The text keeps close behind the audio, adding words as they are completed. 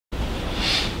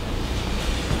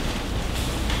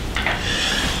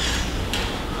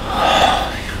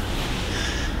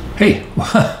Hey.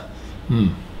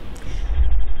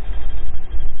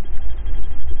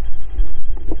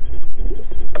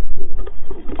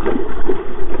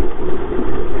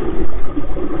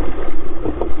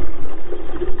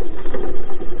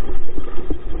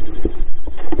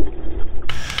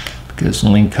 Because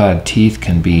lingcod teeth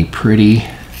can be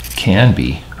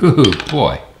ooh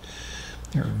boy,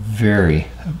 they're very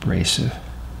abrasive.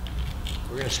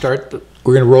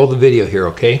 We're gonna roll the video here,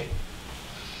 okay?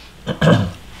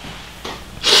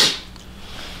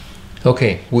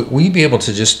 Okay, will you be able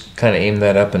to just kind of aim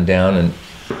that up and down and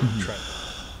try?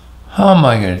 How am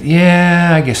I gonna,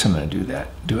 yeah, I guess I'm gonna do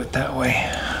it that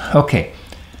way. Okay,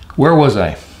 where was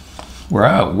I? Where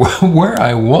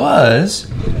I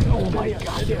was? Oh my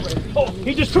God! Oh,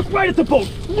 he just took right at the boat!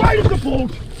 Right at the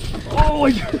boat! Oh,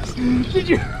 did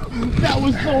you? That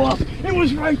was so up. It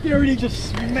was right there, and he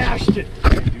just smashed it.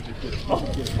 Oh.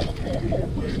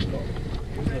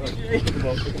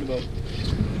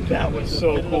 That was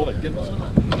so cool.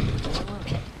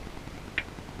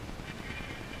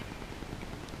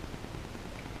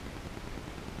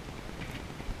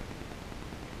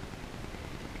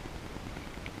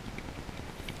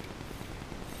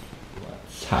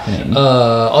 Happening.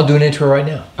 I'll do an intro right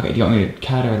now. Okay, do you want me to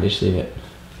cut or just leave it?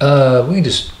 We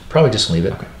can probably just leave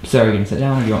it. Okay. So are you gonna sit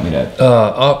down or do you want me to?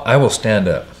 I will stand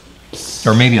up.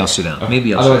 Or maybe I'll sit down. Okay.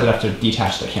 Maybe I'll Otherwise sit I'd have to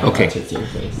detach the camera okay. to see your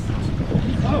face.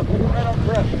 Oh, right on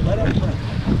breath. Right on breath.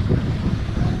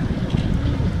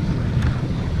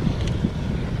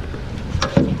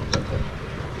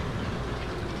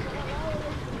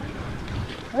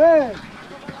 Hey!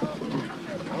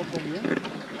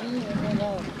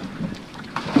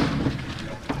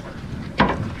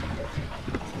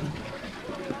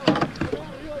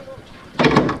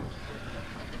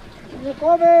 You're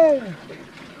coming!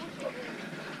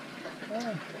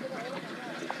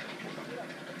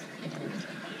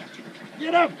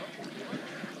 Get up!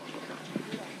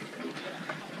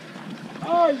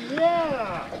 Oh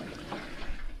yeah!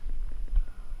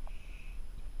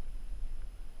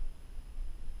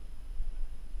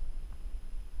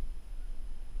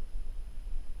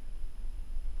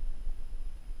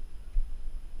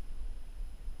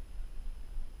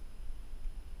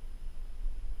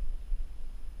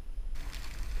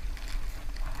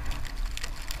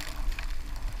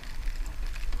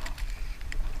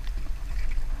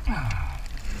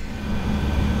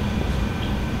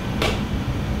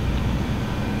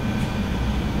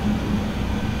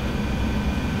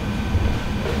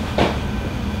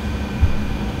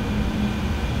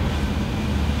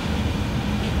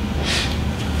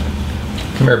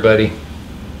 Come here, buddy.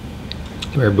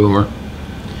 Come here, Boomer.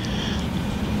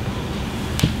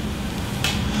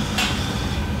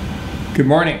 Good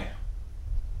morning.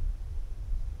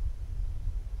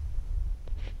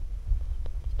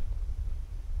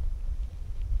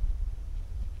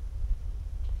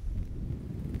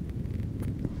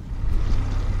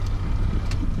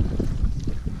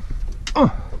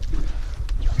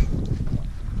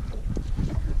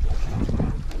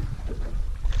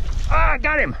 Ah,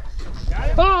 got him.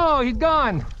 Oh, he's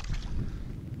gone.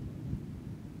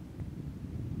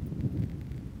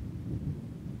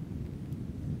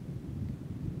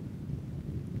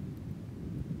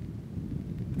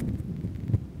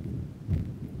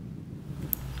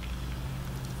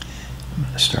 I'm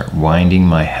gonna start winding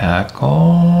my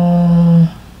hackle.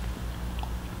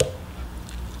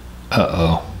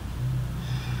 Uh-oh.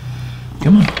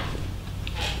 Come on.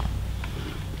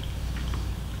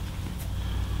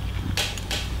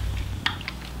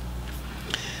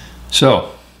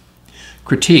 So,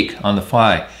 critique on the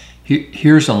fly.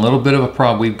 Here's a little bit of a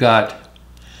problem. We've got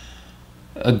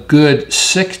a good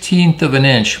 1/16 of an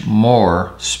inch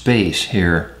more space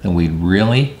here than we'd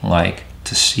really like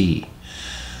to see.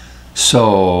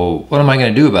 So, what am I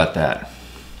going to do about that?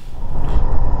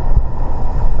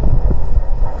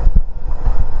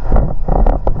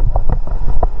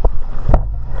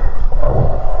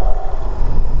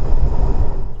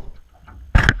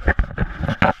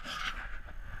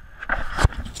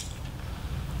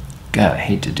 God, I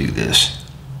hate to do this.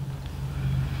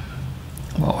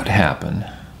 What would happen?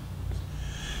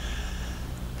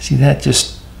 See that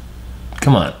just,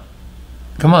 come on.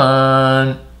 Come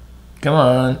on. Come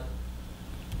on.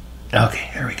 Okay,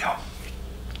 there we go.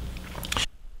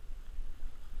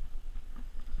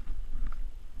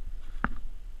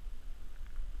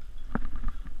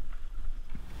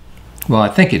 Well, I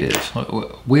think it is.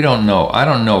 We don't know. I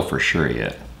don't know for sure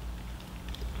yet.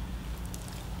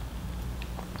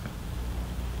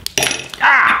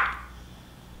 Ah!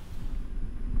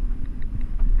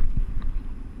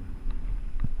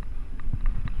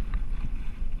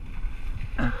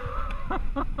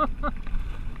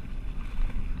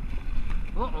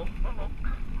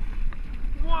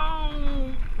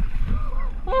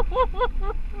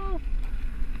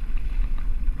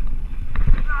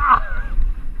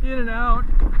 In and out.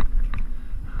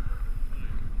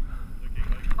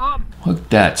 Up. Look at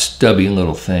that stubby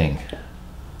little thing.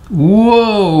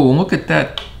 Whoa, look at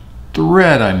that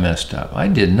thread I messed up. I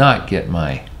did not get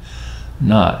my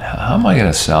knot. How am I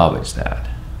going to salvage that?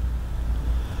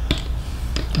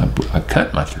 I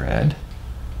cut my thread.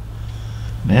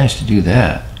 Managed to do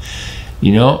that.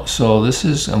 You know, so this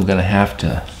is, I'm going to have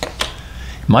to,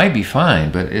 it might be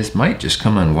fine, but it might just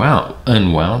come unwound.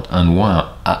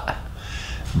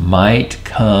 Might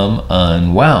come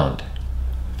unwound.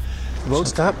 The boat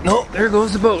stopped. No, there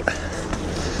goes the boat.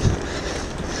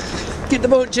 Get the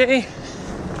boat, Jay.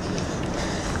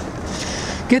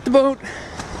 Get the boat.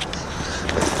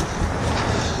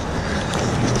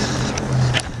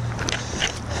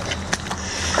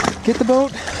 Get the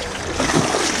boat.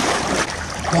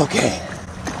 Okay.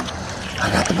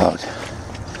 I got the boat.